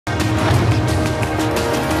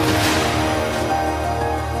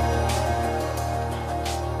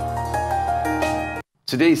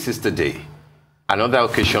Today is Sister Day, another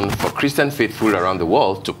occasion for Christian faithful around the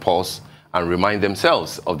world to pause and remind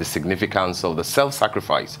themselves of the significance of the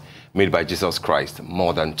self-sacrifice made by Jesus Christ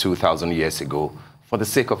more than 2,000 years ago for the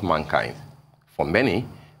sake of mankind. For many,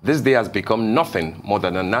 this day has become nothing more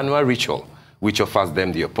than an annual ritual which offers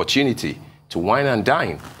them the opportunity to wine and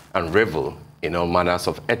dine and revel in all manners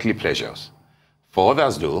of earthly pleasures. For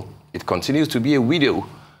others, though, it continues to be a window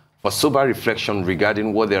for sober reflection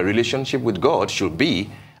regarding what their relationship with God should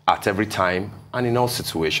be at every time and in all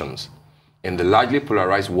situations. In the largely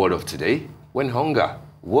polarized world of today, when hunger,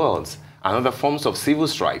 wars, and other forms of civil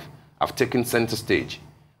strife have taken center stage,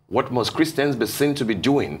 what must Christians be seen to be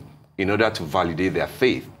doing in order to validate their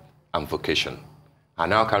faith and vocation?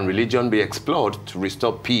 And how can religion be explored to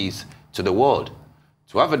restore peace to the world?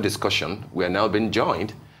 To have a discussion, we are now being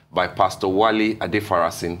joined by Pastor WALE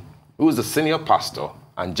ADEFARASIN, who is the senior pastor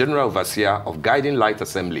and General Overseer of Guiding Light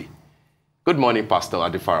Assembly. Good morning, Pastor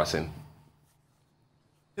ADEFARASIN.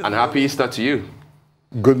 And happy Easter to you.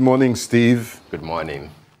 Good morning, Steve. Good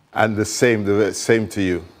morning. And the same to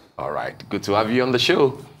you. All right, good to have you on the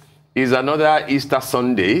show. It's another Easter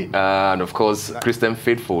Sunday, and of course, Christian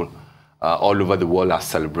faithful all over the world are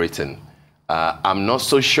celebrating. I'm not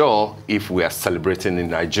so sure if we are celebrating in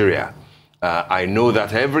Nigeria. I know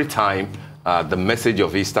that every time the message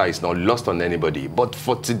of Easter is not lost on anybody. But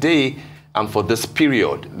for today and for this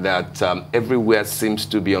period that everywhere seems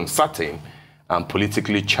to be uncertain and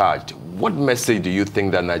politically charged, what message do you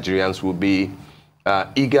think that Nigerians will be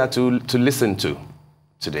eager to listen to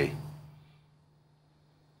today?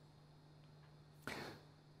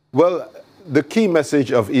 Well, the key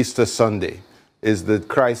message of Easter Sunday is that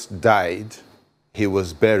Christ died, he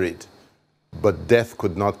was buried, but death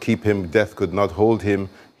could not keep him, death could not hold him.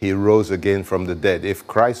 He rose again from the dead. If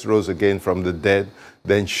Christ rose again from the dead,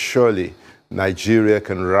 then surely Nigeria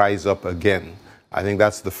can rise up again. I think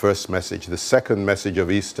that's the first message. The second message of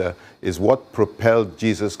Easter is what propelled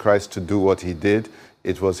Jesus Christ to do what he did.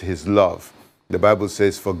 It was his love. The Bible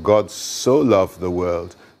says, for God so loved the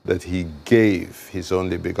world that he gave his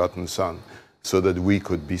only begotten Son so that we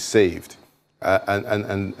could be saved.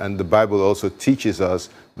 And the Bible also teaches us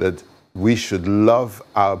that we should love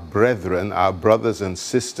our brethren, our brothers and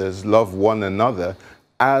sisters, love one another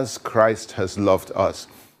as Christ has loved us.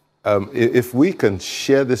 If we can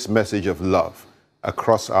share this message of love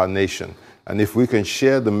across our nation, and if we can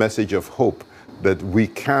share the message of hope that we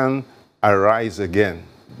can arise again,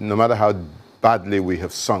 no matter how badly we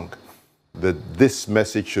have sunk, that this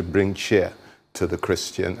message should bring cheer to the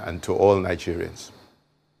Christian and to all Nigerians.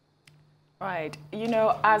 Right. You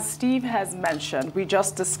know, as Steve has mentioned, we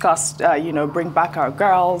just discussed, bring back our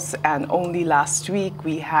girls. And only last week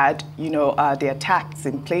we had, the attacks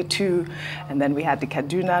in Plateau, and then we had the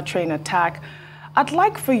Kaduna train attack. I'd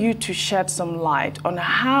like for you to shed some light on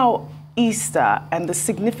how Easter and the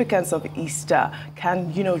significance of Easter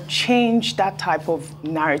can, change that type of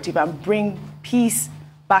narrative and bring peace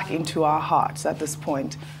back into our hearts at this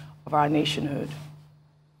point of our nationhood.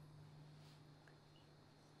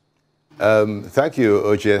 Thank you,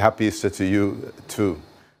 OJ, and happy Easter to you too.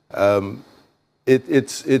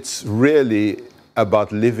 It's really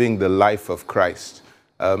about living the life of Christ.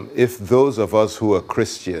 If those of us who are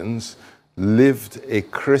Christians lived a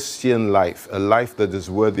Christian life, a life that is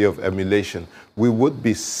worthy of emulation, we would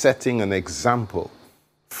be setting an example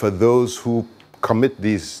for those who commit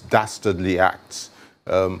these dastardly acts.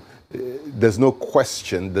 There's no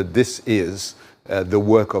question that this is the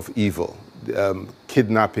work of evil,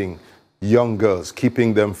 kidnapping young girls,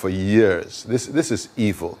 keeping them for years. This is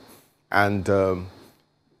evil. And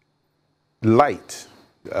light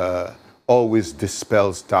always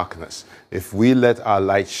dispels darkness. If we let our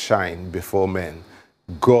light shine before men,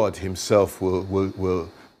 God himself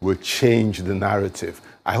will change the narrative.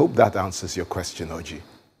 I hope that answers your question, Oji.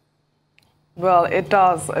 Well, it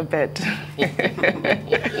does a bit.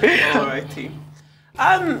 All righty.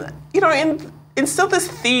 In still this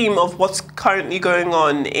theme of what's currently going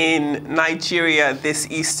on in Nigeria this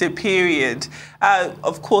Easter period,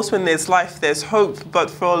 of course, when there's life, there's hope. But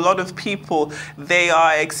for a lot of people, they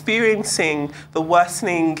are experiencing the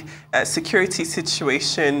worsening security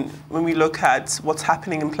situation when we look at what's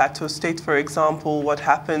happening in Plateau State, for example, what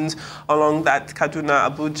happened along that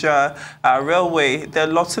Kaduna-Abuja railway. There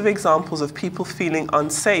are lots of examples of people feeling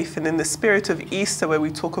unsafe. And in the spirit of Easter, where we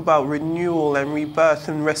talk about renewal and rebirth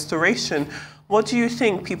and restoration, what do you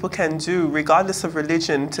think people can do, regardless of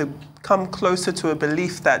religion, to come closer to a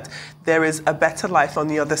belief that there is a better life on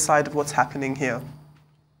the other side of what's happening here?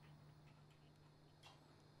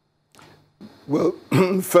 Well,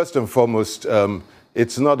 first and foremost,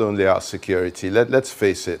 it's not only our security. Let's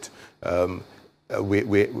face it.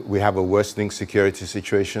 we have a worsening security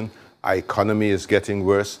situation. Our economy is getting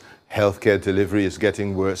worse. Healthcare delivery is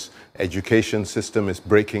getting worse. Education system is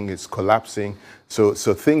breaking, it's collapsing. So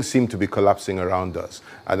things seem to be collapsing around us.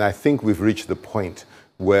 And I think we've reached the point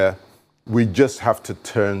where we just have to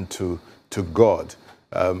turn to God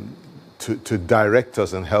to direct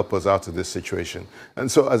us and help us out of this situation. And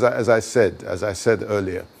so, as I said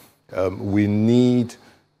earlier, we need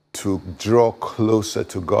to draw closer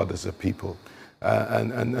to God as a people.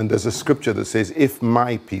 And there's a scripture that says, if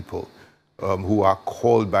my people who are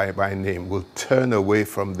called by name will turn away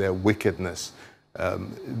from their wickedness,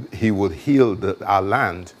 he will heal our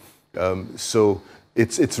land. So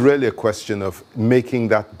it's really a question of making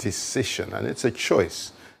that decision, and it's a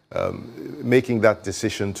choice, making that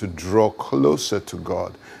decision to draw closer to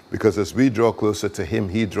God, because as we draw closer to him,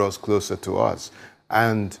 he draws closer to us.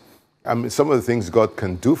 And some of the things God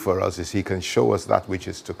can do for us is he can show us that which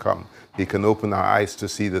is to come. He can open our eyes to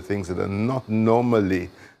see the things that are not normally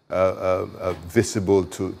visible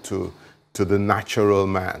to the natural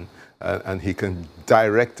man. And he can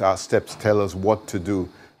direct our steps, tell us what to do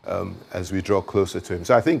as we draw closer to him.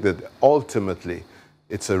 So I think that ultimately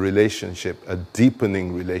it's a relationship, a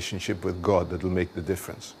deepening relationship with God that will make the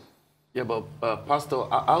difference. Yeah, but Pastor,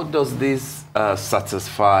 how does this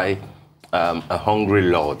satisfy a hungry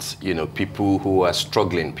Lord? You know, people who are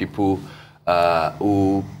struggling, people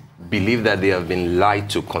who believe that they have been lied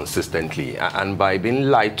to consistently. And by being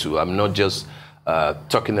lied to, I'm not just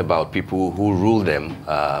talking about people who rule them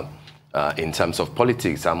in terms of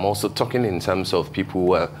politics. I'm also talking in terms of people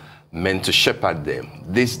who are meant to shepherd them.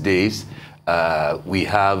 These days, we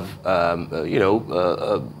have,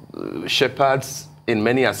 shepherds in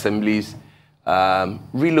many assemblies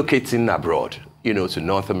relocating abroad, to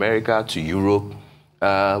North America, to Europe.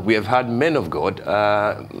 We have had men of God,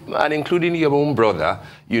 and including your own brother,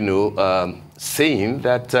 saying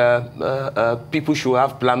that people should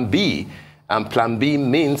have plan B. And plan B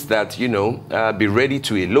means that, be ready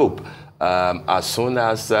to elope as soon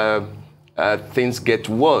as things get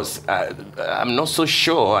worse. I'm not so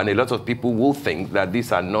sure, and a lot of people will think that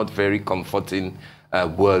these are not very comforting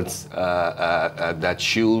words that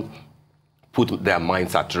should put their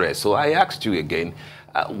minds at rest. So I asked you again,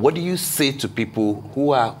 what do you say to people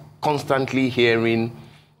who are constantly hearing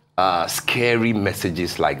scary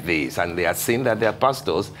messages like this, and they are saying that their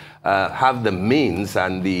pastors have the means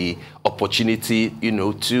and the opportunity,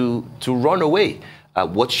 to run away?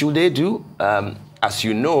 What should they do? As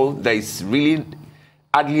you know, there is really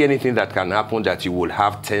hardly anything that can happen that you will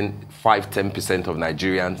have 5-10% of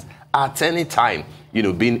Nigerians at any time,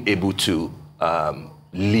 being able to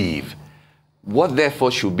leave. What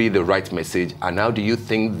therefore should be the right message, and how do you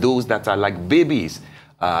think those that are like babies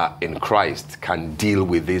in Christ can deal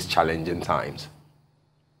with these challenging times?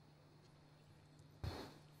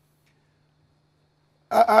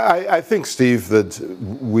 I think, Steve, that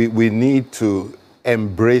we need to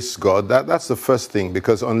embrace God. That's the first thing,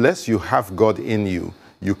 because unless you have God in you,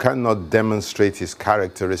 you cannot demonstrate his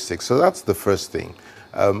characteristics. So that's the first thing.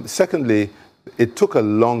 Secondly, it took a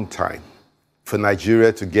long time for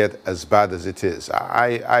Nigeria to get as bad as it is.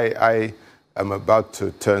 I am about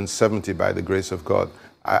to turn 70 by the grace of God.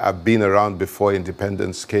 I've been around before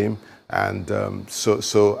independence came, and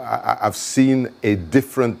so I've seen a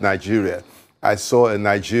different Nigeria. I saw a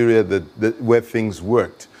Nigeria where things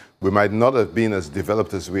worked. We might not have been as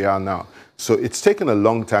developed as we are now. So it's taken a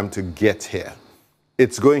long time to get here.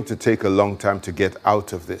 It's going to take a long time to get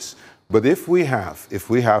out of this. But if we have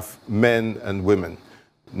men and women,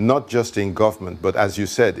 not just in government, but as you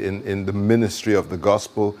said, in the ministry of the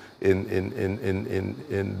gospel, in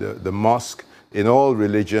the mosque, in all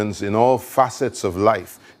religions, in all facets of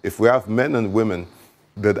life, if we have men and women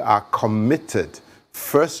that are committed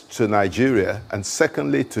first to Nigeria and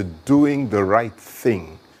secondly to doing the right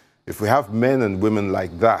thing, if we have men and women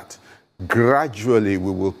like that, gradually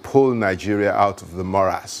we will pull Nigeria out of the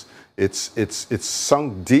morass. It's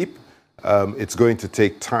sunk deep. It's going to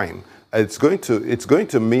take time. It's going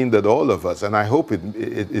to mean that all of us, and I hope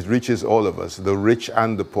it reaches all of us, the rich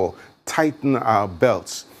and the poor, tighten our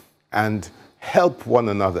belts and help one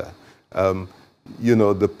another.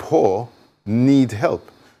 The poor need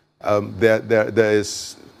help. There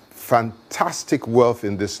is fantastic wealth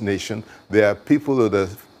in this nation. There are people that are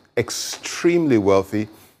extremely wealthy,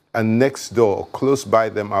 and next door, close by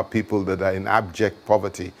them, are people that are in abject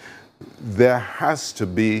poverty. There has to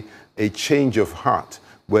be a change of heart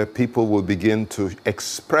where people will begin to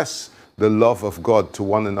express the love of God to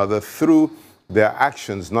one another through their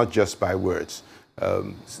actions, not just by words.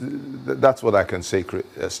 That's what I can say,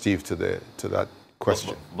 Steve, to that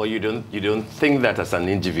question. But you don't think that as an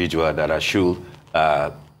individual that I should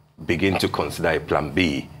begin to consider a plan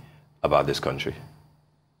B about this country?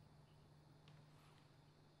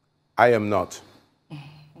 I am not.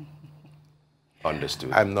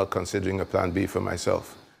 Understood. I'm not considering a plan B for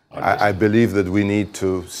myself. I believe that we need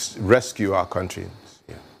to rescue our country.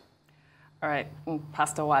 Yeah. All right,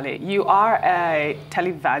 Pastor Wale, you are a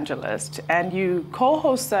televangelist and you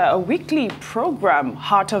co-host a weekly program,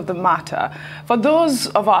 Heart of the Matter. For those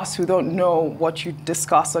of us who don't know what you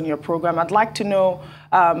discuss on your program, I'd like to know,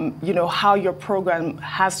 how your program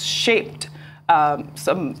has shaped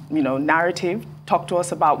some, narrative. Talk to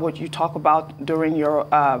us about what you talk about during your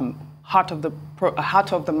Heart of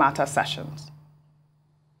the Matter sessions.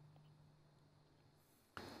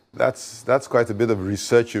 That's quite a bit of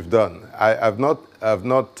research you've done. I've not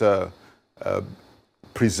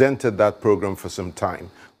presented that program for some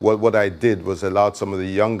time. What I did was allowed some of the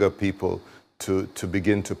younger people to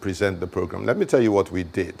begin to present the program. Let me tell you what we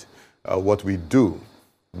did. What we do,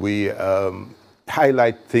 we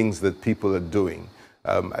highlight things that people are doing.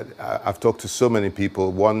 I've talked to so many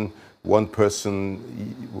people. One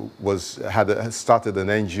person had started an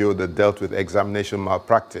NGO that dealt with examination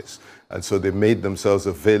malpractice, and so they made themselves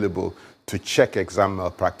available to check exam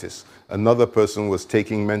malpractice. Another person was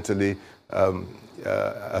taking mentally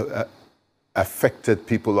affected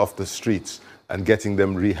people off the streets and getting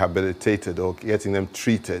them rehabilitated or getting them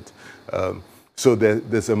treated. So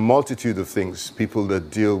there's a multitude of things, people that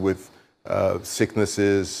deal with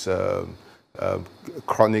sicknesses,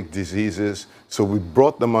 chronic diseases. So we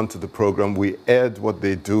brought them onto the program, we aired what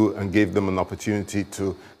they do and gave them an opportunity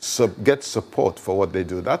to get support for what they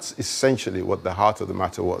do. That's essentially what the Heart of the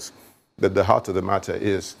Matter was. That the Heart of the Matter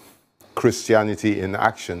is Christianity in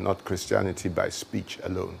action, not Christianity by speech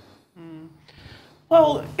alone.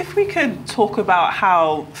 Well, if we could talk about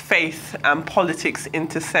how faith and politics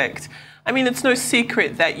intersect. I mean, it's no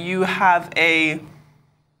secret that you have a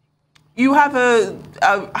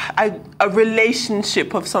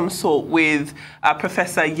relationship of some sort with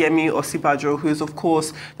Professor Yemi Osinbajo, who is, of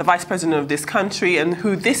course, the Vice President of this country and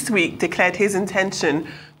who this week declared his intention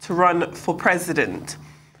to run for president.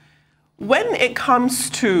 When it comes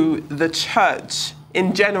to the church,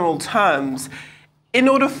 in general terms, in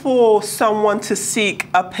order for someone to seek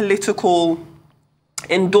a political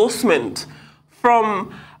endorsement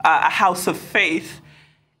from a house of faith,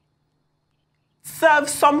 serve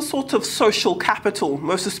some sort of social capital,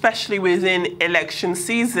 most especially within election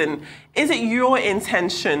season. Is it your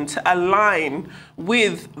intention to align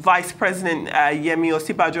with Vice President Yemi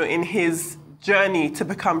Osinbajo in his journey to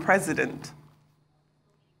become president?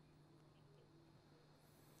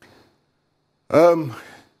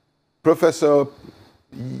 Professor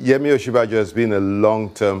Yemi Osinbajo has been a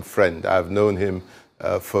long-term friend. I've known him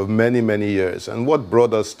for many, many years. And what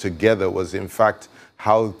brought us together was, in fact,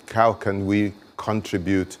 how can we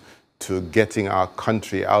contribute to getting our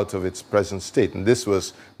country out of its present state. And this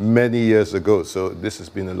was many years ago, so this has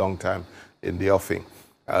been a long time in the offing.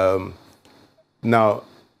 Now,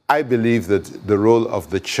 I believe that the role of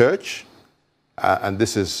the church, and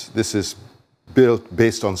this is built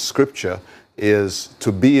based on scripture, is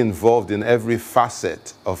to be involved in every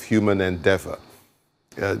facet of human endeavor.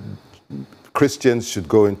 Christians should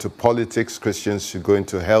go into politics, Christians should go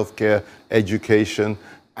into healthcare, education,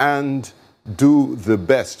 and do the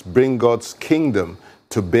best, bring God's kingdom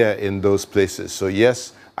to bear in those places. So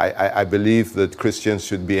yes, I believe that Christians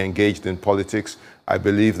should be engaged in politics. I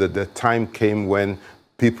believe that the time came when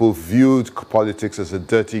people viewed politics as a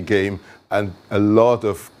dirty game and a lot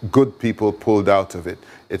of good people pulled out of it.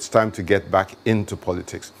 It's time to get back into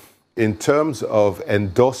politics. In terms of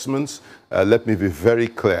endorsements, let me be very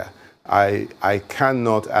clear. I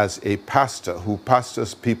cannot, as a pastor who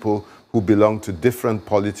pastors people who belong to different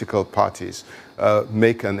political parties,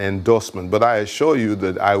 make an endorsement. But I assure you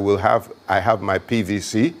that I have my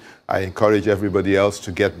PVC. I encourage everybody else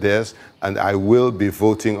to get theirs, and I will be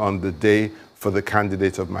voting on the day for the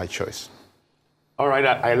candidate of my choice. All right,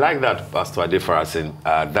 I like that, Pastor ADEFARASIN.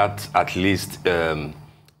 That at least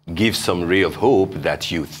gives some ray of hope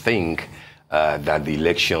that you think that the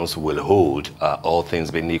elections will hold, all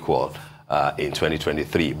things being equal, in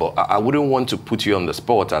 2023. But I wouldn't want to put you on the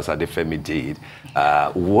spot as Adefemi did.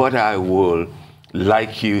 What I would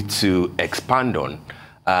like you to expand on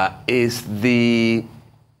is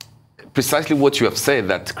precisely what you have said,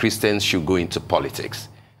 that Christians should go into politics.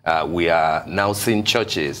 We are now seeing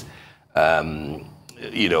churches, having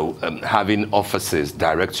offices,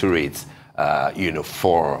 directorates,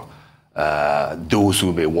 for those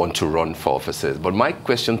who may want to run for offices. But my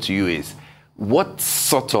question to you is, what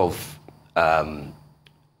sort of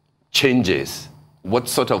changes, what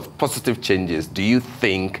sort of positive changes do you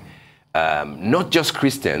think not just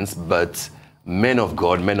Christians, but men of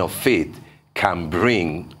God, men of faith, can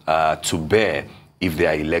bring to bear if they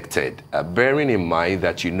are elected. Bearing in mind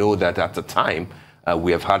that you know that at the time,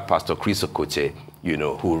 we have had Pastor Chris Okoche, you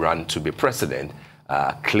know, who ran to be president,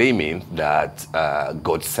 claiming that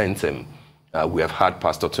God sent him. We have had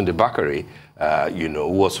Pastor Tunde Bakare, you know,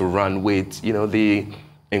 who also ran with, you know, the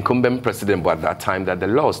incumbent president, but at that time that they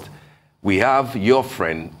lost. We have your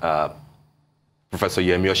friend, Professor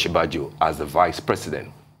Yemi Oshibajo, as the vice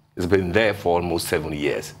president. He's been there for almost 7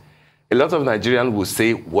 years. A lot of Nigerians will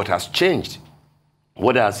say, what has changed?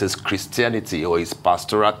 What has his Christianity or his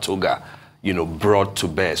pastoral toga, you know, brought to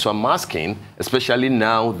bear? So I'm asking, especially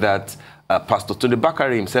now that Pastor Tunde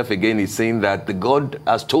Bakare himself again is saying that the God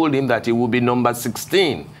has told him that he will be number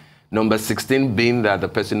 16. Number 16 being that the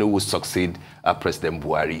person who will succeed President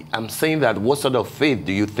Buhari. I'm saying that what sort of faith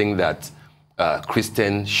do you think that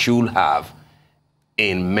Christians should have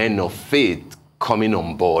in men of faith coming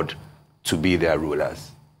on board to be their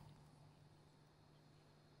rulers?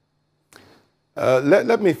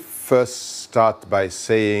 Let me first start by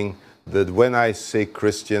saying that when I say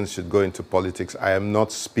Christians should go into politics, I am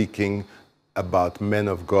not speaking about men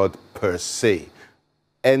of God per se.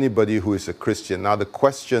 Anybody who is a Christian. Now the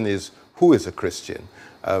question is, who is a Christian?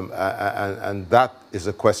 And that is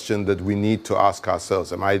a question that we need to ask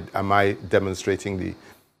ourselves. Am I demonstrating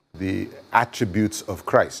the attributes of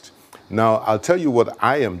Christ? Now I'll tell you what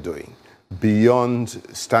I am doing beyond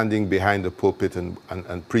standing behind the pulpit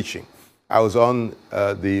and preaching. I was on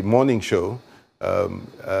the morning show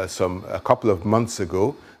a couple of months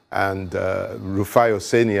ago, and Rufai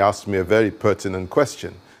Oseni asked me a very pertinent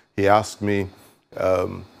question. He asked me,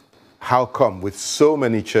 how come with so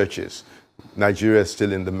many churches, Nigeria is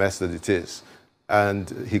still in the mess that it is? And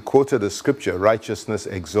he quoted a scripture, righteousness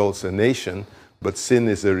exalts a nation, but sin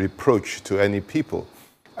is a reproach to any people.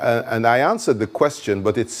 And I answered the question,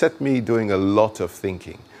 but it set me doing a lot of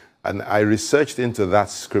thinking. And I researched into that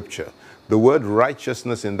scripture. The word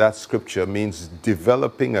righteousness in that scripture means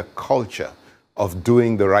developing a culture of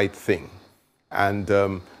doing the right thing. And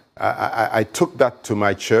I took that to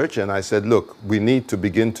my church and I said, look, we need to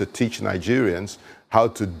begin to teach Nigerians how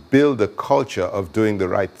to build a culture of doing the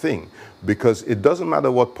right thing. Because it doesn't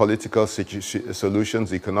matter what political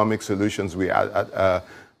solutions, economic solutions we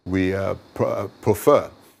prefer.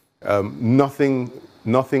 Nothing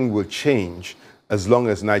will change as long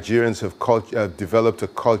as Nigerians have developed a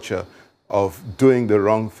culture of doing the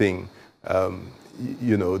wrong thing.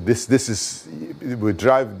 You know, this is, we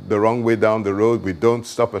drive the wrong way down the road, we don't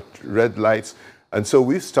stop at red lights. And so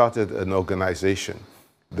we've started an organization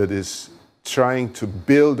that is trying to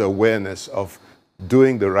build awareness of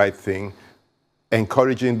doing the right thing,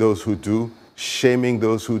 encouraging those who do, shaming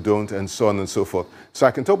those who don't, and so on and so forth. So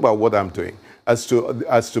I can talk about what I'm doing. As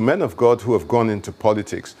to men of God who have gone into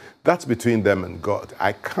politics, that's between them and God.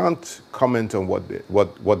 I can't comment on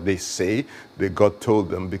what they say that God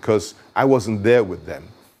told them, because I wasn't there with them.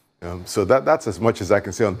 So that's as much as I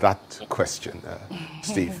can say on that question,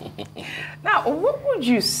 Steve. Now, what would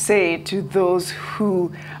you say to those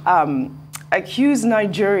who accuse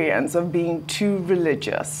Nigerians of being too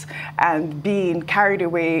religious and being carried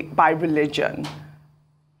away by religion?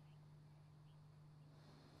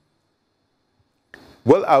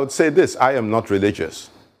 Well, I would say this: I am not religious.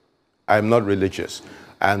 I am not religious.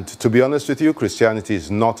 And to be honest with you, Christianity is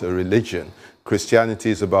not a religion. Christianity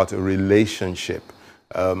is about a relationship.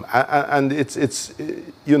 And it's,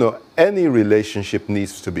 you know, any relationship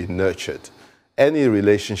needs to be nurtured. Any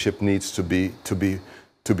relationship needs to be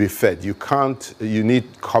fed. You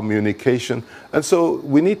need communication. And so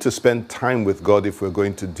we need to spend time with God if we're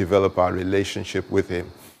going to develop our relationship with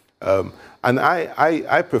Him. And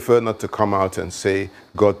I prefer not to come out and say,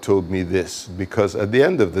 God told me this, because at the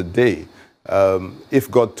end of the day,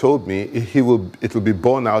 if God told me, it'll be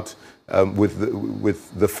borne out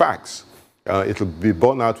with the facts. It'll be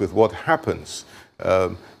borne out with what happens.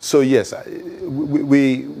 So yes,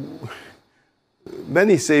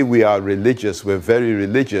 many say we are religious, we're very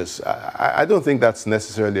religious. I don't think that's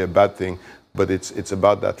necessarily a bad thing, but it's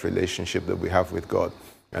about that relationship that we have with God.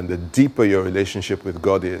 And the deeper your relationship with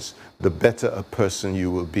God is, the better a person you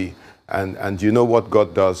will be. And you know what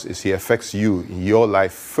God does is He affects you in your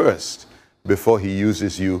life first before He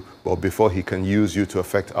uses you, or before He can use you to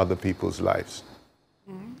affect other people's lives.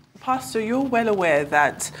 Pastor, you're well aware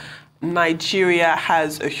that Nigeria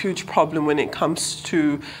has a huge problem when it comes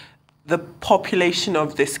to the population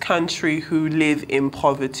of this country who live in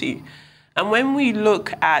poverty. And when we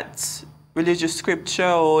look at religious scripture,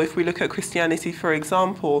 or if we look at Christianity, for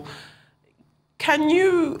example, can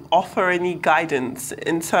you offer any guidance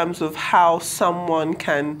in terms of how someone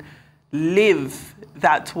can live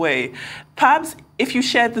that way. Perhaps if you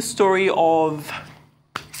shared the story of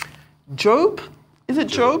Job, is it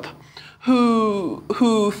Job?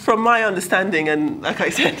 Who, from my understanding, and like I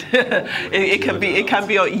said, it can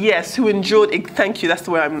be, yes, who endured. Thank you. That's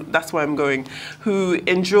where I'm going. Who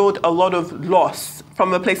endured a lot of loss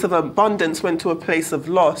from a place of abundance, went to a place of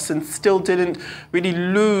loss, and still didn't really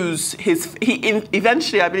lose his.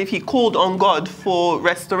 Eventually, I believe, he called on God for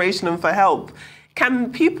restoration and for help.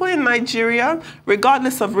 Can people in Nigeria,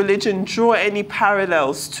 regardless of religion, draw any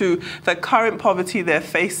parallels to the current poverty they're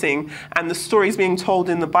facing and the stories being told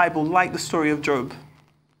in the Bible, like the story of Job?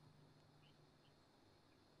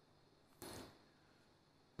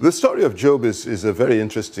 The story of Job is a very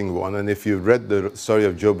interesting one, and if you've read the story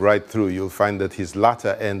of Job right through, you'll find that his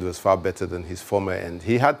latter end was far better than his former end.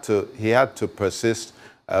 He had to persist,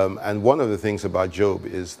 and one of the things about Job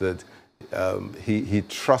is that he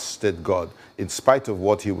trusted God. In spite of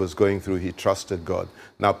what he was going through, he trusted God.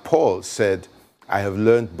 Now, Paul said, I have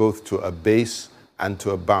learned both to abase and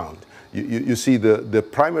to abound. You see, the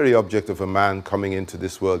primary object of a man coming into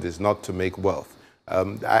this world is not to make wealth.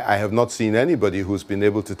 I have not seen anybody who's been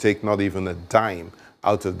able to take not even a dime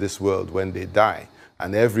out of this world when they die.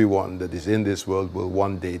 And everyone that is in this world will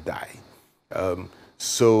one day die.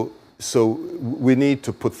 So we need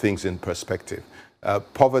to put things in perspective.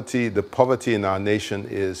 The poverty in our nation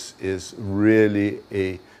is really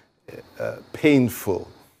painful,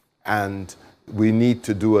 and we need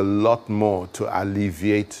to do a lot more to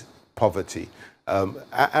alleviate poverty.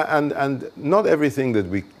 And not everything that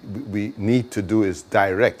we need to do is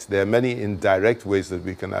direct. There are many indirect ways that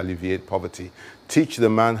we can alleviate poverty. Teach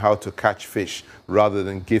the man how to catch fish rather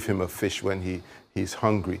than give him a fish when he's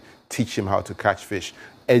hungry. Teach him how to catch fish.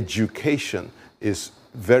 Education is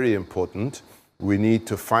very important. We need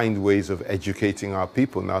to find ways of educating our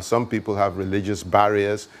people. Now, some people have religious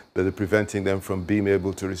barriers that are preventing them from being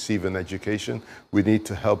able to receive an education. We need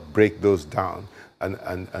to help break those down and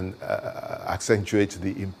accentuate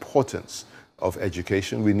the importance of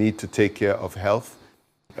education. We need to take care of health.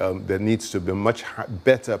 There needs to be much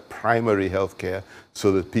better primary health care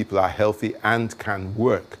so that people are healthy and can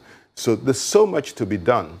work. So there's so much to be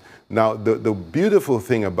done. Now, the beautiful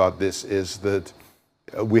thing about this is that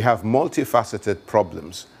we have multifaceted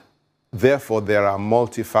problems. Therefore, there are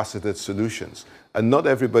multifaceted solutions. And not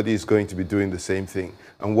everybody is going to be doing the same thing.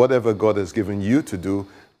 And whatever God has given you to do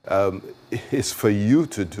is for you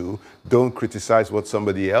to do. Don't criticize what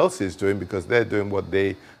somebody else is doing, because they're doing what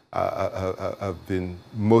they have been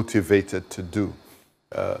motivated to do.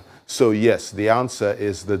 So yes, the answer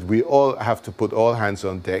is that we all have to put all hands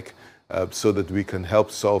on deck so that we can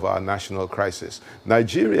help solve our national crisis.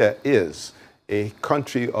 Nigeria is a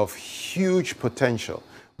country of huge potential,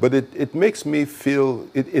 but it makes me feel,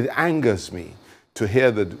 it angers me to hear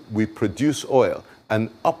that we produce oil and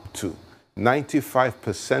up to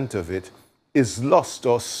 95% of it is lost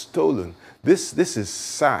or stolen. This is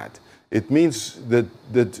sad. It means that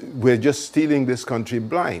we're just stealing this country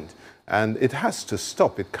blind, and it has to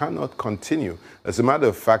stop. It cannot continue. As a matter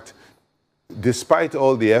of fact, despite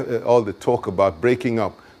all the talk about breaking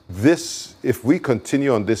up, if we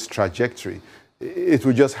continue on this trajectory, it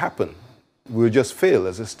will just happen. We'll just fail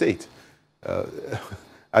as a state.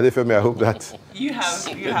 Adefemi, I hope that you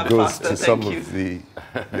have goes Pastor, to some of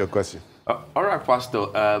your question. All right, Pastor.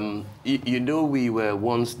 You know, we were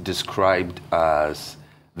once described as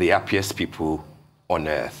the happiest people on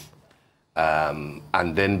earth.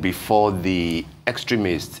 And then before the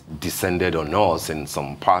extremists descended on us in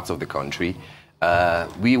some parts of the country,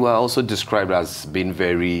 we were also described as being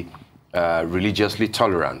very religiously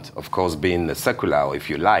tolerant, of course, being a secular, or if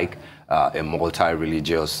you like, a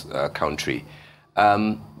multi-religious country.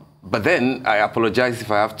 But then I apologize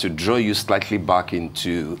if I have to draw you slightly back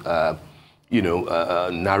into,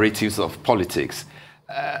 narratives of politics.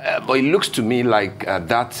 But it looks to me like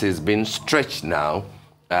that has been stretched now,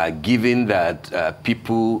 given that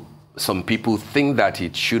some people think that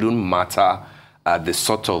it shouldn't matter the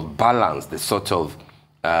sort of balance, the sort of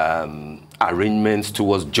arrangements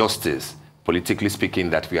towards justice, politically speaking,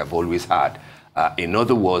 that we have always had. In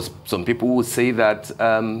other words, some people would say that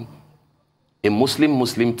a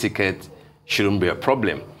Muslim ticket shouldn't be a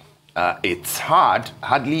problem. It's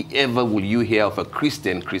hardly ever will you hear of a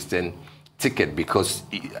Christian ticket, because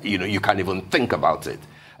you can't even think about it.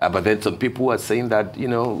 But then some people are saying that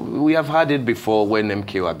we have had it before when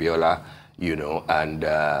MK Abiola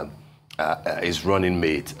and his running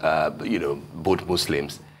mate both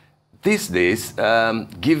Muslims. These days,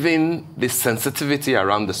 given the sensitivity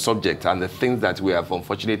around the subject and the things that we have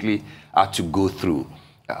unfortunately had to go through,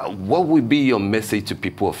 what would be your message to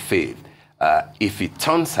people of faith if it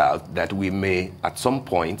turns out that we may, at some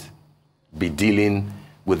point, be dealing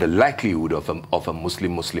with the likelihood of a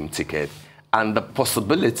Muslim-Muslim ticket and the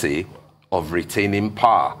possibility of retaining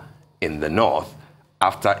power in the north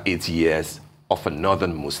after 8 years of a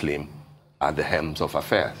northern Muslim at the helms of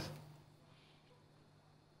affairs?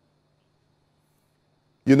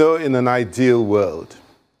 You know, in an ideal world,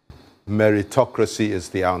 meritocracy is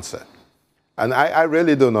the answer. And I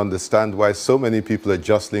really don't understand why so many people are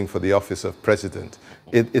jostling for the office of president.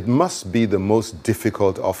 It must be the most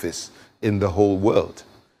difficult office in the whole world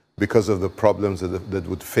because of the problems that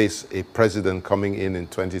would face a president coming in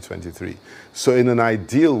 2023. So in an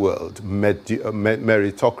ideal world,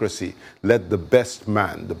 meritocracy, let the best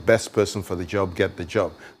man, the best person for the job get the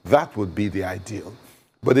job. That would be the ideal.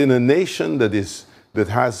 But in a nation that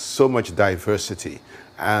has so much diversity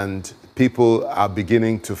and people are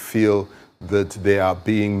beginning to feel that they are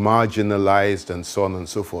being marginalized and so on and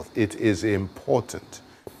so forth, it is important.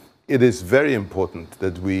 It is very important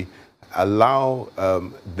that we allow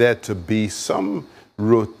there to be some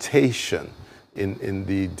rotation in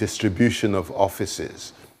the distribution of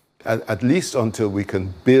offices, at least until we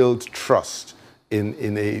can build trust in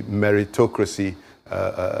a meritocracy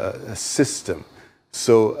system.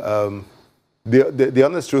 So the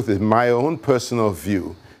honest truth is, my own personal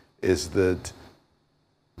view is that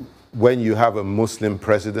when you have a Muslim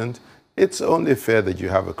president, it's only fair that you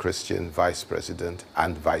have a Christian vice president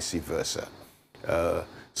and vice versa.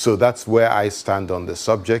 So that's where I stand on the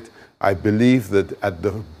subject. I believe that at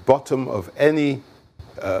the bottom of any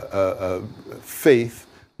faith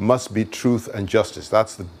must be truth and justice.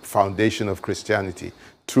 That's the foundation of Christianity,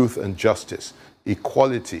 truth and justice,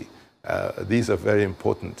 equality. These are very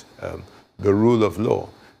important. The rule of law.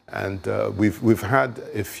 And we've had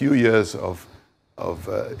a few years of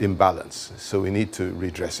imbalance, so we need to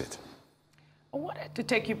redress it. I wanted to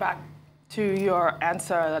take you back to your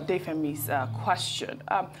answer, Adefemi's question.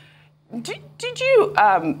 Did you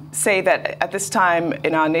say that at this time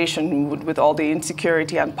in our nation, with all the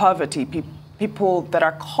insecurity and poverty, people that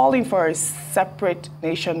are calling for a separate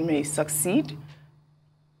nation may succeed?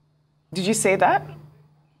 Did you say that?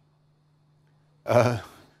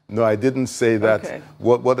 No, I didn't say that. Okay.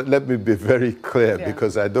 Let me be very clear, Yeah.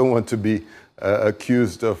 because I don't want to be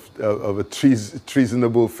accused of a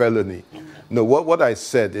treasonable felony. No, what I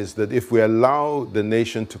said is that if we allow the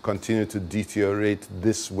nation to continue to deteriorate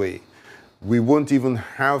this way, we won't even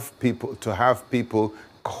have people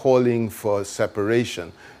calling for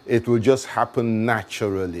separation. It will just happen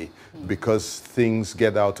naturally because things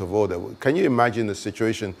get out of order. Can you imagine a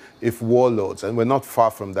situation if warlords, and we're not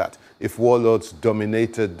far from that, if warlords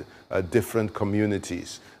dominated different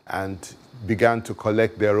communities and began to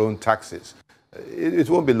collect their own taxes? It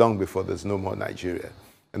won't be long before there's no more Nigeria.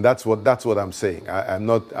 And that's what I'm saying. I'm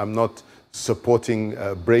not supporting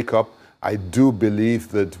a breakup. I do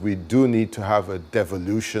believe that we do need to have a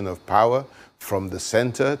devolution of power from the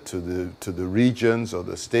center to the regions or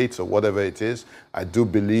the states or whatever it is. I do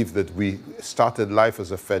believe that we started life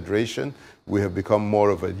as a federation. We have become more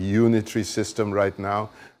of a unitary system right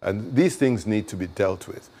now. And these things need to be dealt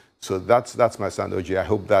with. So that's my stand, OJ. I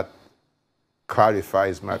hope that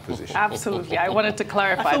clarifies my position. Absolutely. I wanted to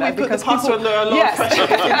clarify that because people under a lot of pressure.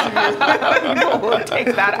 People will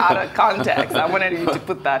take that out of context. I wanted you to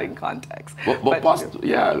put that in context. But Pastor,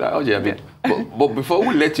 yeah, OJ, I mean, but before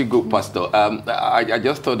we let you go, Pastor, I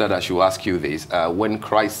just thought that I should ask you this. When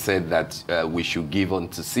Christ said that we should give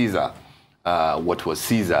unto Caesar what was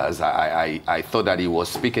Caesar's, I thought that he was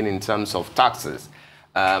speaking in terms of taxes.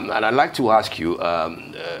 And I'd like to ask you,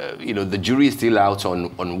 you know, the jury is still out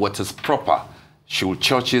on what is proper. Should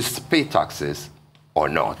churches pay taxes or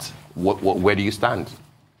not? Where do you stand?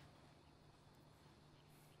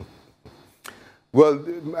 Well,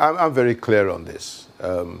 I'm very clear on this.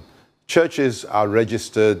 Churches are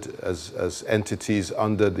registered as entities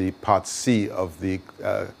under the Part C of the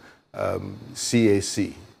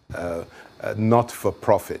CAC, not for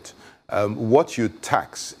profit. What you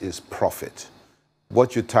tax is profit.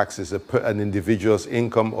 What you tax is an individual's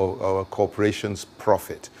income or a corporation's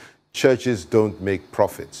profit. Churches don't make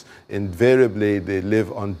profits. Invariably, they live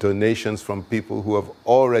on donations from people who have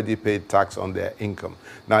already paid tax on their income.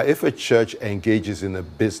 Now, if a church engages in a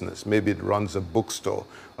business, maybe it runs a bookstore,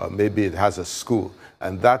 or maybe it has a school,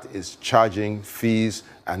 and that is charging fees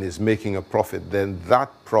and is making a profit, then that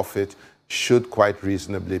profit should quite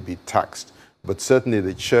reasonably be taxed. But certainly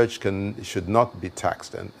the church should not be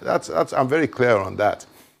taxed. And I'm very clear on that.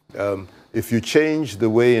 If you change the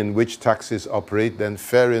way in which taxes operate, then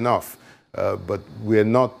fair enough. But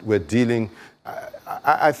we're dealing,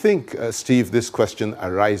 I think, Steve, this question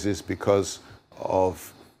arises because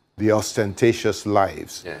of the ostentatious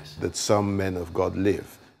lives Yes. that some men of God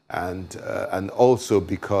live, and also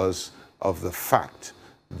because of the fact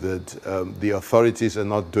that the authorities are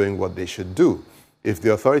not doing what they should do. If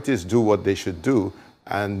the authorities do what they should do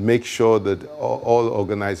and make sure that all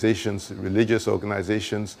organizations, religious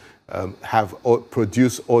organizations,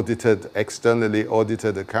 produce externally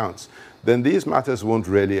audited accounts, then these matters won't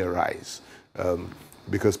really arise,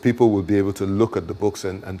 because people will be able to look at the books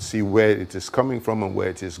and see where it is coming from and where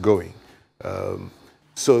it is going.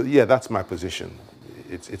 So yeah, that's my position.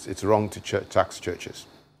 It's wrong to tax churches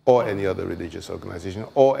or any other religious organization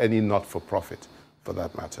or any not-for-profit for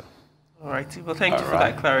that matter. All righty. Well, thank you for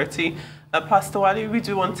that clarity. Pastor Wale, we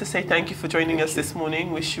do want to say thank you for joining us this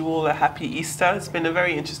morning. Wish you all a happy Easter. It's been a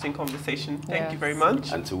very interesting conversation. Thank you very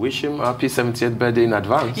much. And to wish him a happy 70th birthday in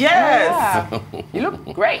advance. Yes! Yeah. You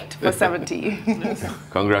look great for 70.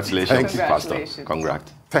 Congratulations, Pastor.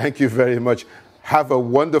 Congrats. Thank you very much. Have a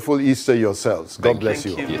wonderful Easter yourselves. God bless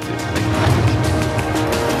you. Thank you. You too.